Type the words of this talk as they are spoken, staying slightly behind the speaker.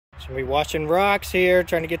So we washing rocks here,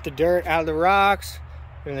 trying to get the dirt out of the rocks.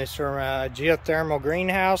 Doing this from geothermal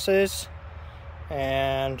greenhouses.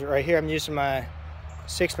 And right here I'm using my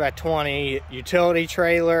 6x20 utility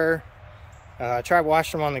trailer. I tried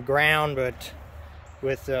washing them on the ground, but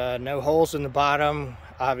with no holes in the bottom,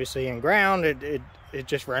 obviously in ground, it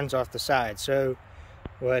just runs off the side. So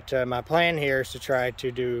what my plan here is to try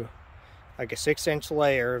to do like a 6-inch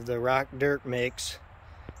layer of the rock dirt mix.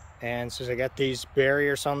 And since I got these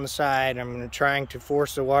barriers on the side, I'm trying to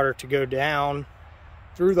force the water to go down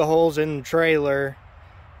through the holes in the trailer,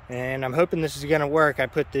 and I'm hoping this is going to work. I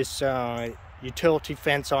put this utility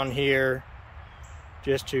fence on here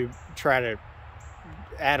just to try to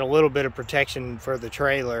add a little bit of protection for the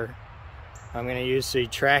trailer. I'm going to use the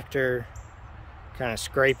tractor, kind of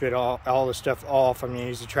scrape it all the stuff off. I'm going to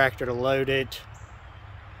use the tractor to load it,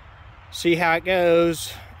 see how it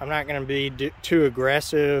goes. I'm not going to be too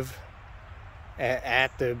aggressive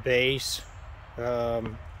at the base,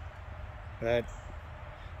 but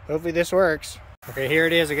hopefully this works. Okay, here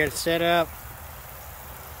it is. I got it set up.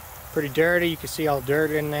 Pretty dirty. You can see all dirt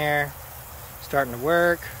in there. Starting to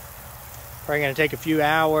work. Probably going to take a few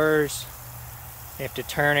hours. You have to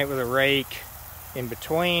turn it with a rake in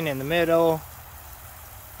between, in the middle.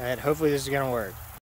 And hopefully this is going to work.